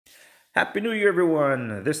Happy New Year,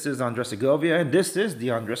 everyone. This is Andres Segovia, and this is the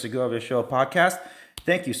Andres Segovia Show podcast.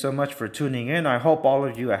 Thank you so much for tuning in. I hope all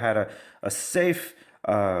of you had a safe,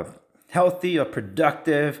 healthy, a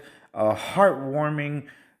productive, heartwarming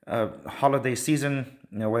holiday season.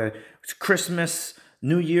 Whether it's Christmas,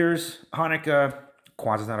 New Year's, Hanukkah.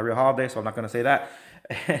 Kwanzaa's not a real holiday, so I'm not going to say that.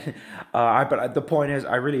 But the point is,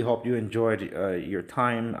 I really hope you enjoyed your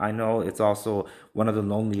time. I know it's also one of the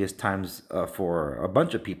loneliest times for a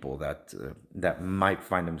bunch of people that might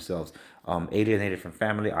find themselves alienated from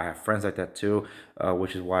family. I have friends like that too,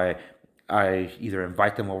 which is why I either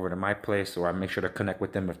invite them over to my place or I make sure to connect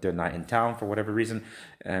with them if they're not in town for whatever reason,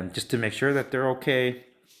 and just to make sure that they're okay.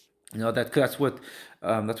 That's what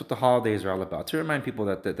the holidays are all about, to remind people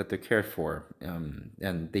that they're cared for,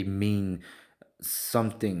 and they mean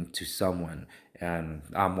something to someone. And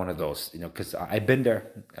I'm one of those, because I've been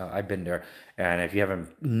there. I've been there. And if you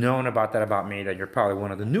haven't known about that about me, then you're probably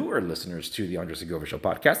one of the newer listeners to the Andres Segovia Show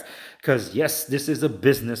podcast. Because yes, this is a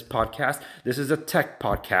business podcast. This is a tech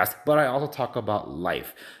podcast, but I also talk about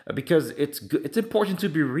life because it's important to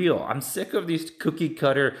be real. I'm sick of these cookie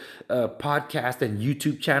cutter podcast and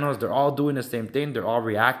YouTube channels. They're all doing the same thing. They're all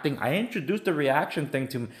reacting. I introduced the reaction thing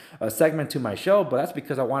to a segment to my show, but that's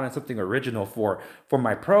because I wanted something original for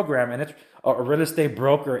my program, and it's a real estate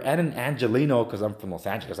broker and an Angelino, because I'm from Los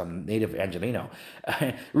Angeles, I'm native Angelino,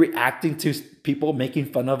 reacting to people making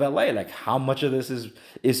fun of LA. Like, how much of this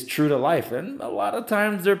is true to life? And a lot of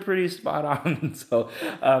times they're pretty spot on. So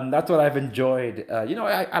that's what I've enjoyed.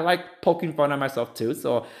 I like poking fun at myself too.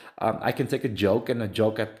 So I can take a joke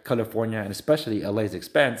at California and especially LA's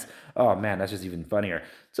expense. Oh man, that's just even funnier.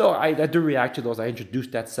 So I do react to those. I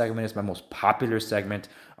introduced that segment. It's my most popular segment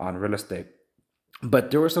on real estate.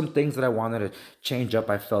 But there were some things that I wanted to change up.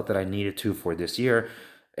 I felt that I needed to for this year.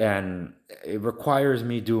 And it requires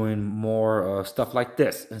me doing more stuff like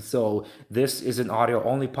this. And so this is an audio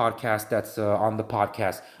only podcast that's on the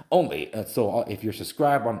podcast only. And so if you're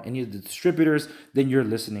subscribed on any of the distributors, then you're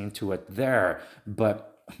listening to it there.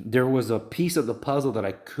 But there was a piece of the puzzle that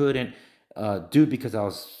I couldn't do because I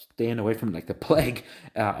was staying away from like the plague,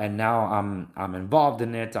 and now I'm involved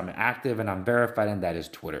in it. I'm active and I'm verified, and that is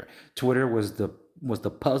Twitter. Twitter was the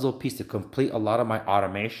puzzle piece to complete a lot of my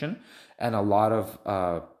automation and a lot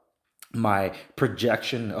of my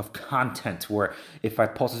projection of content, where if I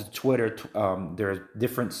post it to Twitter, there are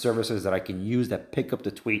different services that I can use that pick up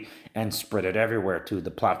the tweet and spread it everywhere to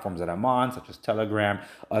the platforms that I'm on, such as Telegram,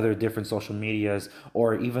 other different social medias,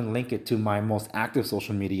 or even link it to my most active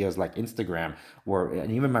social medias like Instagram,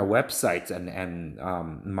 and even my websites and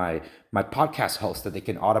my podcast host, that they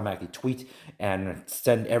can automatically tweet and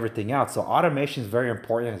send everything out. So automation is very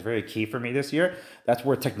important. It's very key for me this year. That's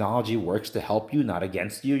where technology works to help you, not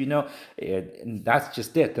against you. And that's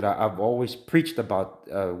just it. I've always preached about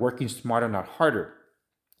working smarter, not harder.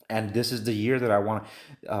 And this is the year that I want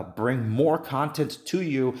to bring more content to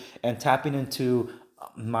you and tapping into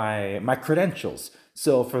my credentials.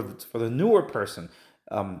 So for the newer person,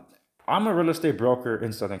 I'm a real estate broker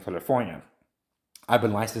in Southern California. I've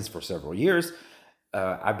been licensed for several years.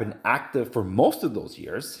 I've been active for most of those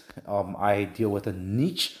years. I deal with a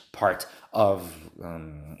niche part of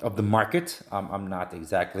the market. I'm not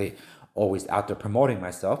exactly always out there promoting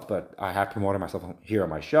myself, but I have promoted myself here on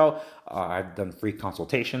my show. I've done free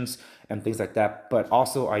consultations and things like that. But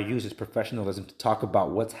also, I use this professionalism to talk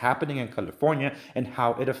about what's happening in California and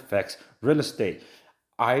how it affects real estate.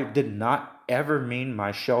 I did not ever mean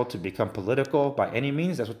my show to become political by any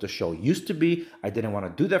means. That's what the show used to be. I didn't want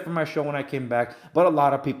to do that for my show when I came back, but a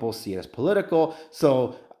lot of people see it as political.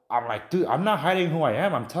 So I'm like, dude, I'm not hiding who I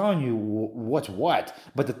am. I'm telling you what's what.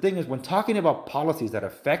 But the thing is, when talking about policies that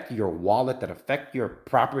affect your wallet, that affect your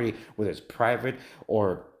property, whether it's private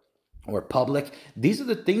or public, these are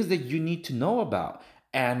the things that you need to know about.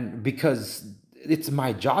 And because it's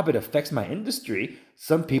my job, it affects my industry,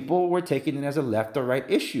 some people were taking it as a left or right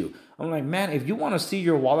issue. I'm like, man, if you want to see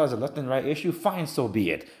your wallet as a left and right issue, fine, so be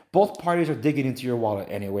it. Both parties are digging into your wallet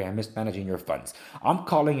anyway and mismanaging your funds. I'm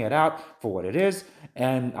calling it out for what it is,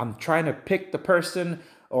 and I'm trying to pick the person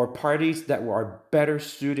or parties that are better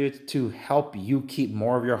suited to help you keep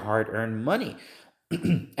more of your hard-earned money.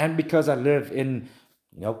 And because I live in,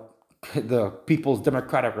 you know, the People's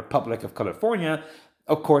Democratic Republic of California,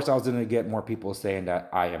 of course, I was going to get more people saying that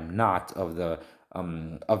I am not of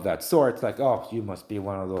that sort. It's like, oh, you must be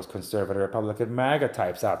one of those conservative Republican MAGA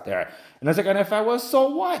types out there. And I was like, and if I was, so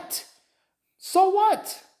what? So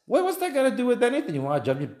what? What's that got to do with anything? You want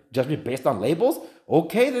to judge me based on labels?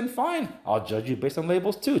 Okay, then fine. I'll judge you based on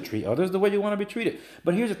labels too. Treat others the way you want to be treated.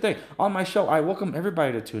 But here's the thing. On my show, I welcome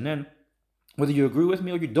everybody to tune in. Whether you agree with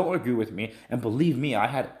me or you don't agree with me, and believe me, I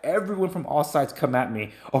had everyone from all sides come at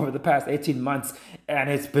me over the past 18 months, and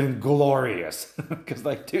it's been glorious. Because,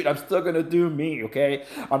 like, dude, I'm still gonna do me, okay?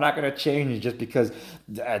 I'm not gonna change just because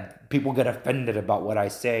people get offended about what I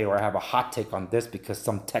say, or I have a hot take on this because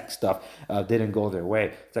some tech stuff didn't go their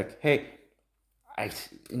way. It's like, hey, I,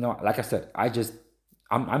 like I said,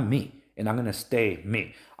 I'm me, and I'm gonna stay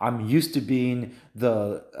me. I'm used to being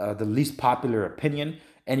the least popular opinion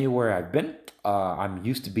anywhere I've been. I'm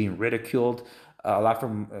used to being ridiculed a lot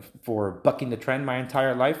for bucking the trend my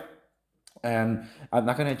entire life, and I'm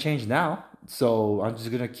not gonna change now. So I'm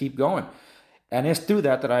just gonna keep going. And it's through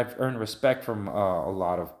that I've earned respect from a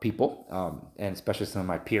lot of people, and especially some of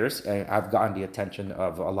my peers. And I've gotten the attention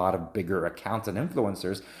of a lot of bigger accounts and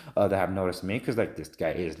influencers that have noticed me, because, like, this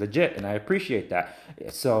guy is legit, and I appreciate that.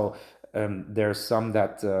 So there's some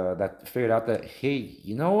that figured out that, hey,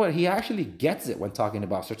 you know what, he actually gets it when talking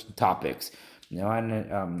about certain topics.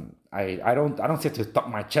 And I don't sit to thump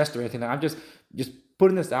my chest or anything. I'm just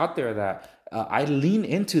putting this out there that I lean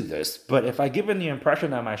into this. But if I give the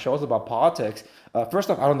impression that my show is about politics, first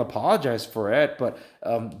off, I don't apologize for it. But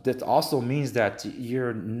that also means that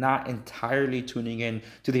you're not entirely tuning in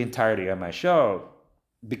to the entirety of my show,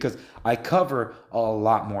 because I cover a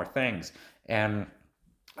lot more things. And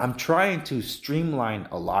I'm trying to streamline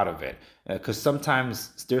a lot of it, because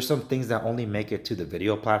sometimes there's some things that only make it to the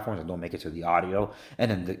video platforms and don't make it to the audio.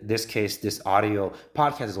 And in this case, this audio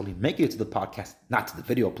podcast is only making it to the podcast, not to the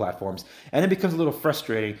video platforms. And it becomes a little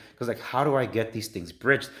frustrating because, like, how do I get these things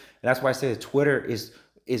bridged? And that's why I say that Twitter is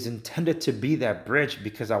intended to be that bridge,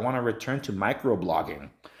 because I want to return to microblogging.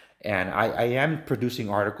 And I am producing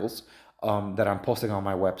articles that I'm posting on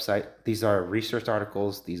my website. These are research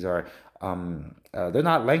articles. These are they're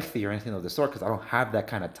not lengthy or anything of the sort, because I don't have that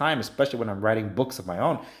kind of time, especially when I'm writing books of my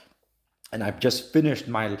own. And I've just finished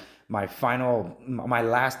my last,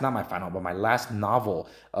 not my final, but my last novel,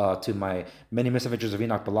 to my Many Misadventures of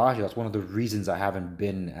Enoch Bellagio. That's one of the reasons I haven't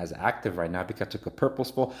been as active right now, because I took a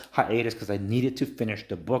purposeful hiatus because I needed to finish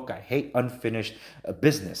the book. I hate unfinished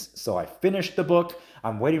business. So I finished the book.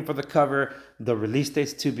 I'm waiting for the cover, the release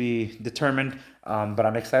dates to be determined, but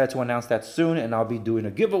I'm excited to announce that soon, and I'll be doing a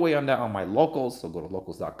giveaway on that on my locals. So go to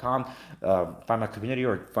locals.com, find my community,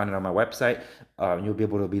 or find it on my website. You'll be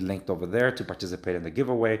able to be linked over there to participate in the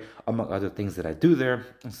giveaway, among other things that I do there,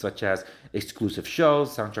 such as exclusive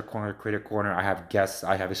shows, Soundtrack Corner, Creator Corner. I have guests,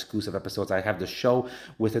 I have exclusive episodes. I have the show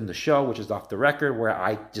within the show, which is Off the Record, where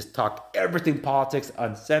I just talk everything politics,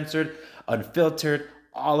 uncensored, unfiltered,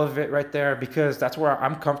 all of it right there, because that's where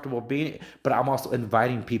I'm comfortable being. But I'm also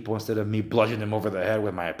inviting people instead of me bludgeoning them over the head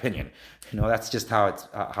with my opinion. That's just how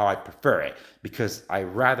I prefer it, because I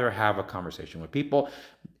rather have a conversation with people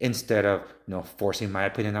instead of forcing my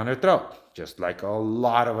opinion down their throat, just like a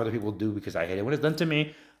lot of other people do, because I hate it when it's done to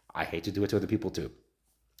me. I hate to do it to other people too.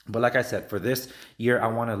 But like I said, for this year, I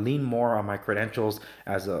want to lean more on my credentials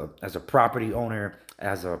as a property owner,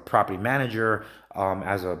 as a property manager,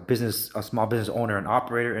 as a small business owner and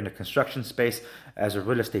operator in the construction space, as a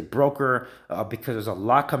real estate broker, because there's a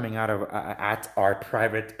lot coming out of at our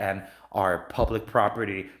private and our public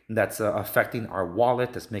property that's affecting our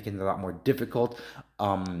wallet, that's making it a lot more difficult.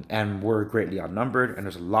 And we're greatly outnumbered, and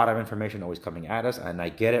there's a lot of information always coming at us. And I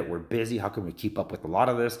get it, we're busy. How can we keep up with a lot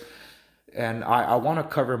of this? And I want to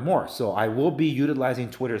cover more. So I will be utilizing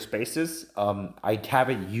Twitter Spaces. I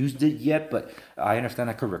haven't used it yet, but I understand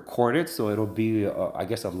I could record it, so it'll be, I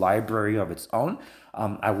guess, a library of its own.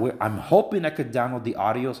 I'm hoping I could download the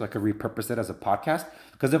audio so I could repurpose it as a podcast.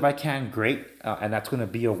 Because if I can, great. And that's going to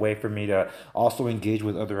be a way for me to also engage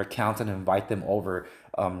with other accounts and invite them over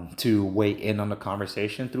to weigh in on the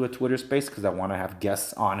conversation through a Twitter Space, because I want to have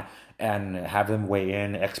guests on and have them weigh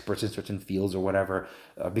in, experts in certain fields or whatever,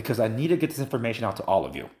 because I need to get this information out to all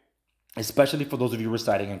of you, especially for those of you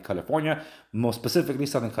residing in California, most specifically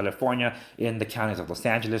Southern California, in the counties of Los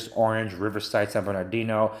Angeles, Orange, Riverside, San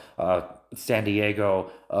Bernardino, San Diego,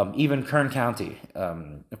 even Kern County,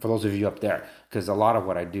 for those of you up there, because a lot of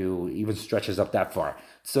what I do even stretches up that far.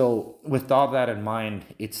 So with all that in mind,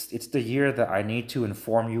 it's the year that I need to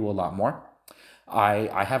inform you a lot more.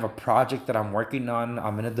 I have a project that I'm working on.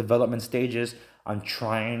 I'm in the development stages. I'm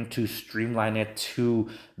trying to streamline it to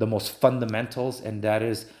the most fundamentals, and that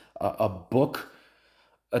is a book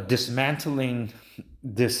dismantling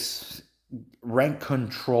this rent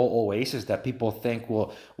control oasis that people think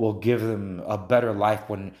will give them a better life,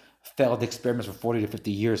 when failed experiments for 40 to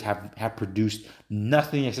 50 years have produced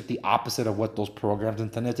nothing except the opposite of what those programs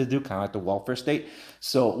intended to do, kind of like the welfare state.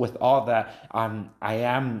 So with all that, I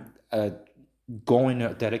am going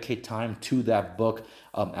to dedicate time to that book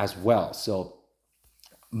as well. So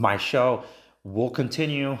my show, will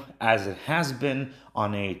continue as it has been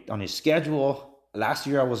on a schedule. Last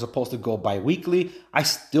year I was supposed to go bi-weekly. I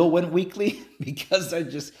still went weekly because I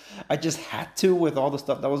just had to with all the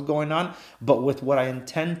stuff that was going on. But with what I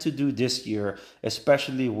intend to do this year,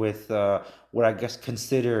 especially with what I guess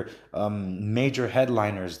consider major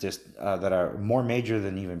headliners, this that are more major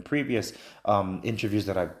than even previous interviews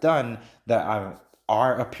that I've done, that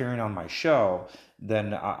are appearing on my show,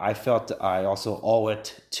 then I felt I also owe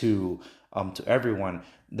it to everyone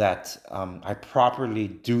that I properly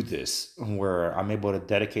do this, where I'm able to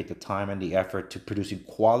dedicate the time and the effort to producing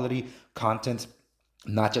quality content,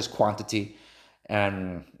 not just quantity.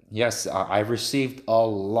 And yes, I've received a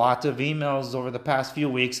lot of emails over the past few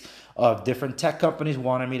weeks of different tech companies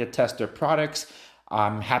wanting me to test their products.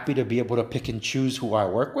 I'm happy to be able to pick and choose who I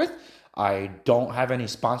work with. I don't have any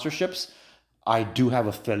sponsorships. I do have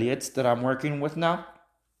affiliates that I'm working with now.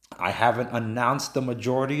 I haven't announced the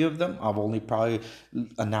majority of them. I've only probably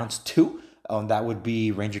announced two. That would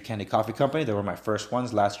be Ranger Candy Coffee Company. They were my first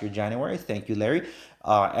ones last year, January. Thank you, Larry.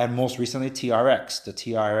 And most recently, TRX, the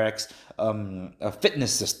TRX a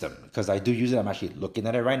fitness system, because I do use it. I'm actually looking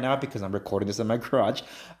at it right now because I'm recording this in my garage.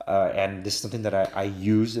 And this is something that I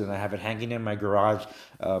use, and I have it hanging in my garage.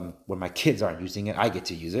 When my kids aren't using it, I get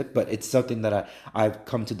to use it. But it's something that I've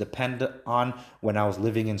come to depend on when I was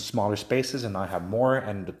living in smaller spaces, and I have more.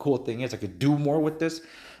 And the cool thing is I could do more with this.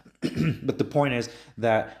 But the point is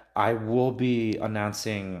that I will be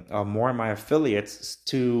announcing more of my affiliates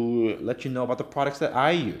to let you know about the products that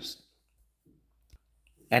I use.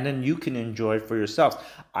 And then you can enjoy it for yourselves.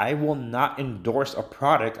 I will not endorse a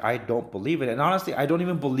product I don't believe in. And honestly, I don't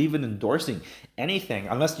even believe in endorsing anything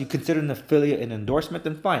unless you consider an affiliate an endorsement,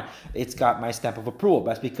 then fine. It's got my stamp of approval.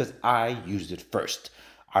 That's because I used it first.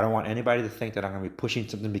 I don't want anybody to think that I'm going to be pushing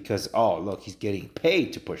something because, oh, look, he's getting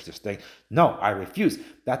paid to push this thing. No, I refuse.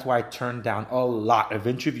 That's why I turned down a lot of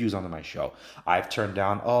interviews on my show. I've turned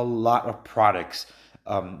down a lot of products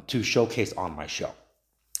to showcase on my show.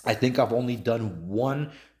 I think I've only done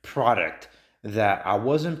one product that I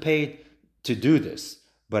wasn't paid to do this,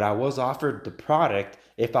 but I was offered the product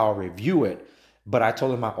if I'll review it. But I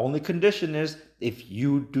told them my only condition is if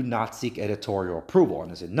you do not seek editorial approval.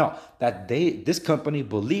 And I said no. That this company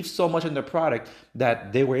believes so much in their product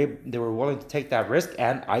that they were willing to take that risk,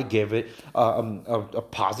 and I gave it a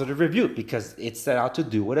positive review because it set out to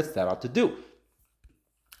do what it set out to do.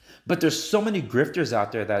 But there's so many grifters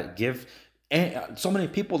out there that give so many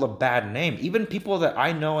people a bad name. Even people that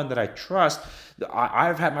I know and that I trust,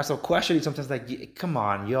 I've had myself questioning sometimes, like, come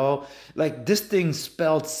on, yo, like this thing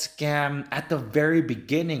spelled scam at the very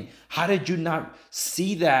beginning. How did you not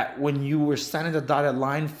see that when you were signing the dotted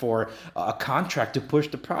line for a contract to push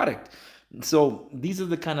the product? So these are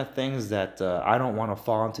the kind of things that I don't want to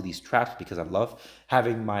fall into these traps, because I love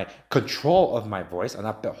having my control of my voice. I'm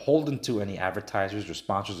not beholden to any advertisers or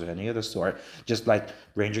sponsors of any other sort. Just like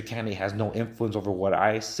Ranger Candy has no influence over what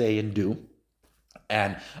I say and do,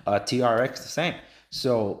 and TRX the same.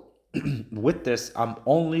 So with this, I'm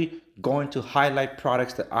only going to highlight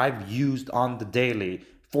products that I've used on the daily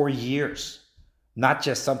for years. Not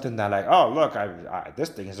just something that, like, oh look, this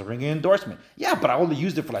thing is a ringing endorsement. Yeah, but I only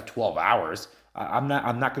used it for like 12 hours. I'm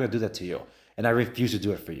not going to do that to you, and I refuse to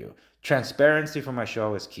do it for you. Transparency for my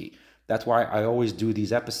show is key. That's why I always do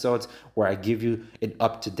these episodes where I give you an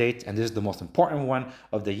up to date, and this is the most important one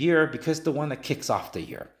of the year because it's the one that kicks off the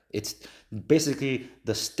year. It's basically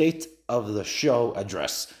the state of the show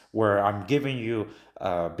address, where I'm giving you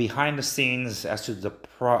behind the scenes as to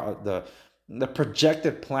the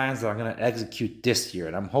projected plans that I'm going to execute this year.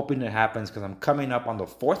 And I'm hoping it happens because I'm coming up on the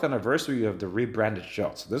 4th anniversary of the rebranded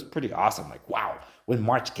show. So this is pretty awesome. Like, wow, when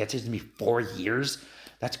March gets to me 4 years,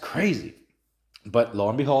 that's crazy. But lo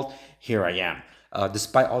and behold, here I am.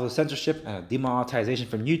 Despite all the censorship and demonetization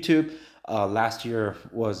from YouTube, last year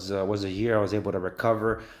was a year I was able to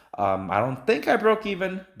recover. I don't think I broke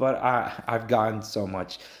even, but I've gotten so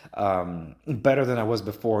much better than I was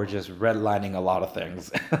before, just redlining a lot of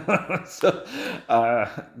things.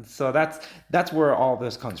 So that's where all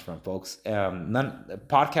this comes from, folks.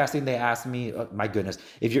 Podcasting, they asked me, oh, my goodness,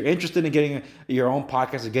 if you're interested in getting your own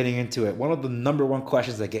podcast or getting into it, one of the number one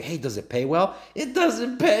questions I get, hey, does it pay well? It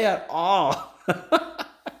doesn't pay at all.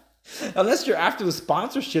 Unless you're after the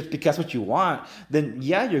sponsorships because that's what you want, then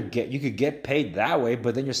yeah, you could get paid that way,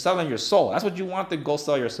 but then you're selling your soul. That's what you want, to go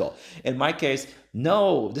sell your soul. In my case,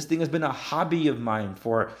 no, this thing has been a hobby of mine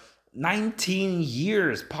for 19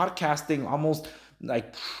 years, podcasting almost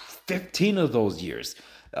like 15 of those years.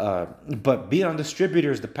 But being on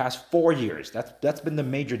distributors the past 4 years, that's been the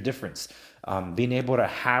major difference. Being able to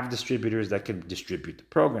have distributors that can distribute the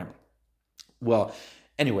program. Well,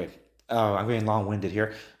 anyway, I'm getting long-winded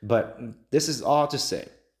here, but this is all to say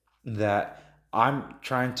that I'm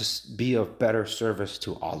trying to be of better service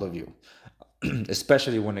to all of you,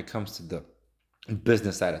 especially when it comes to the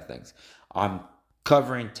business side of things. I'm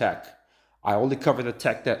covering tech. I only cover the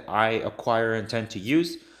tech that I acquire and intend to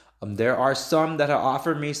use. There are some that have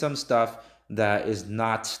offered me some stuff that is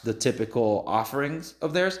not the typical offerings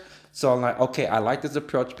of theirs. So I'm like, okay, I like this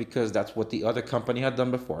approach because that's what the other company had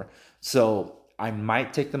done before. So I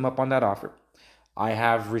might take them up on that offer. I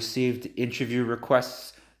have received interview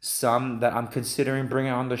requests, some that I'm considering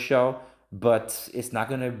bringing on the show, but it's not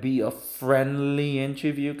going to be a friendly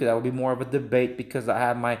interview because that would be more of a debate because I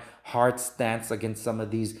have my hard stance against some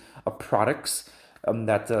of these products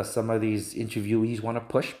that some of these interviewees want to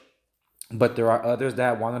push. But there are others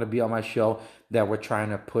that wanted to be on my show that were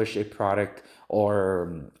trying to push a product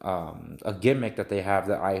or a gimmick that they have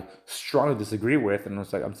that I strongly disagree with. And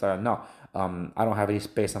it's like, I'm sorry, no, I don't have any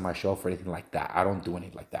space on my show for anything like that. I don't do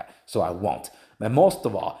anything like that. So I won't. And most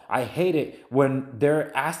of all, I hate it when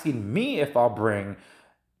they're asking me if I'll bring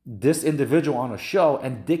this individual on a show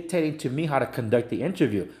and dictating to me how to conduct the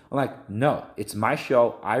interview. I'm like, no, it's my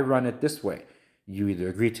show. I run it this way. You either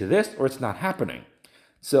agree to this or it's not happening.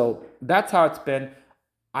 So that's how it's been.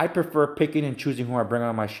 I prefer picking and choosing who I bring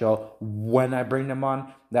on my show when I bring them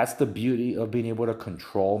on. That's the beauty of being able to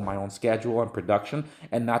control my own schedule and production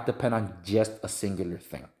and not depend on just a singular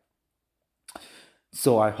thing.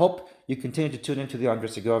 So I hope you continue to tune into the Andre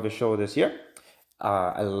Segovia show this year.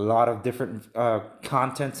 A lot of different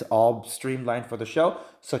content all streamlined for the show,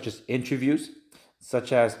 such as interviews,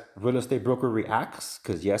 such as Real Estate Broker Reacts,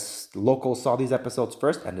 because yes, locals saw these episodes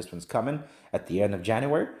first, and this one's coming at the end of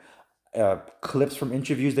January. Clips from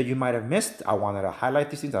interviews that you might have missed. I wanted to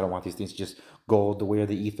highlight these things. I don't want these things to just go the way of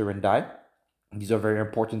the ether and die. These are very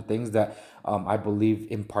important things that I believe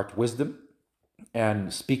impart wisdom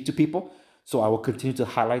and speak to people. So I will continue to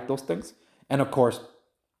highlight those things. And of course,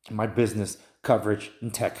 my business coverage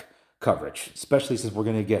and tech coverage, especially since we're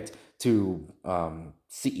going to get to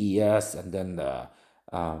CES and then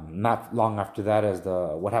not long after that as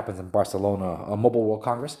the what happens in Barcelona, Mobile World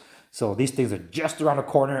Congress. So these things are just around the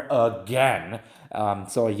corner again.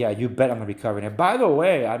 So yeah, you bet I'm going to be covering it. By the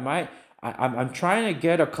way, I'm trying to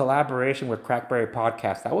get a collaboration with Crackberry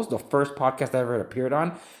Podcast. That was the first podcast I ever appeared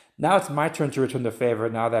on. Now it's my turn to return the favor.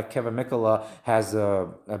 Now that Kevin Mikola has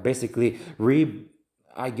basically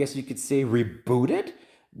I guess you could say rebooted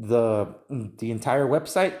the entire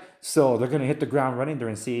website. So they're gonna hit the ground running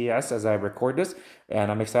during CES as I record this,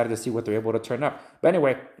 and I'm excited to see what they're able to turn up. But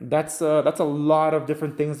anyway, that's a lot of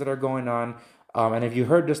different things that are going on. And if you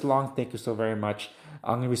heard this long, thank you so very much.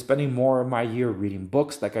 I'm gonna be spending more of my year reading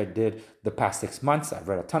books like I did the past 6 months. I've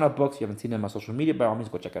read a ton of books. If you haven't seen it on my social media, by all means,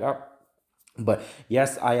 go check it out. But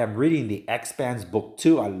yes, I am reading The Expanse Book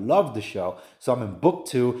 2. I love the show. So I'm in Book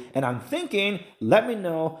 2, and I'm thinking, let me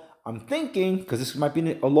know. I'm thinking, because this might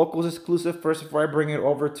be a locals exclusive first before I bring it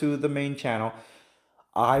over to the main channel,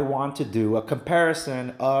 I want to do a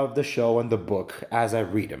comparison of the show and the book as I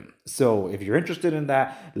read them. So if you're interested in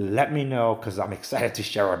that, let me know because I'm excited to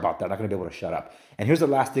share about that. I'm not going to be able to shut up. And here's the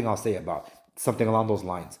last thing I'll say about something along those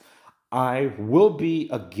lines. I will be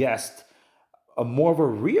a guest, a more of a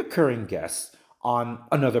reoccurring guest on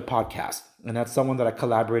another podcast. And that's someone that I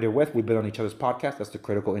collaborated with. We've been on each other's podcast. That's the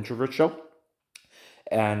Critical Introvert Show.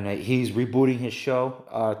 And he's rebooting his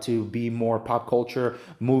show to be more pop culture,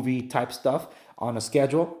 movie type stuff on a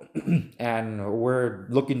schedule. And we're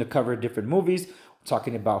looking to cover different movies,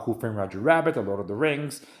 talking about Who Framed Roger Rabbit, The Lord of the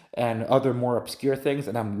Rings, and other more obscure things.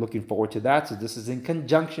 And I'm looking forward to that. So this is in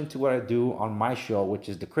conjunction to what I do on my show, which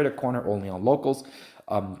is the Critic Corner, only on locals.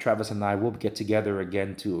 Travis and I will get together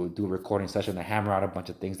again to do a recording session to hammer out a bunch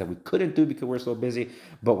of things that we couldn't do because we're so busy,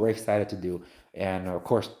 but we're excited to do. And of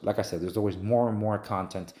course, like I said, there's always more and more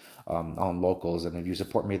content on locals. And if you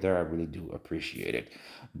support me there, I really do appreciate it.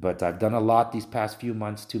 But I've done a lot these past few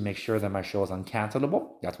months to make sure that my show is uncancelable.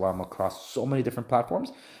 That's why I'm across so many different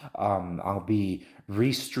platforms. I'll be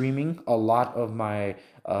restreaming a lot of my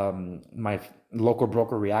my Local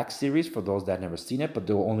Broker React series for those that have never seen it, but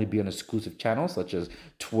they will only be on exclusive channels such as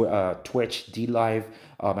Twitch, DLive,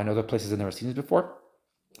 and other places I've never seen it before.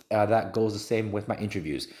 That goes the same with my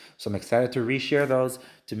interviews. So I'm excited to reshare those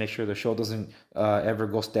to make sure the show doesn't ever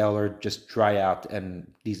go stale or just dry out and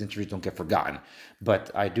these interviews don't get forgotten. But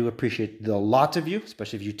I do appreciate a lot of you,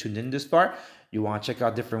 especially if you tuned in this far. You want to check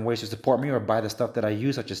out different ways to support me or buy the stuff that I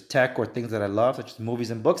use, such as tech or things that I love, such as movies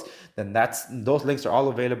and books, then those links are all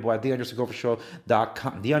available at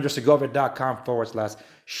theandresegovia.com,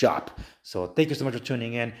 theandresegovia.com/shop. So thank you so much for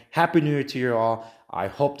tuning in. Happy New Year to you all. I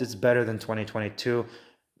hope it's better than 2022.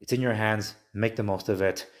 It's in your hands. Make the most of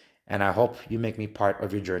it. And I hope you make me part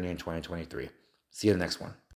of your journey in 2023. See you in the next one.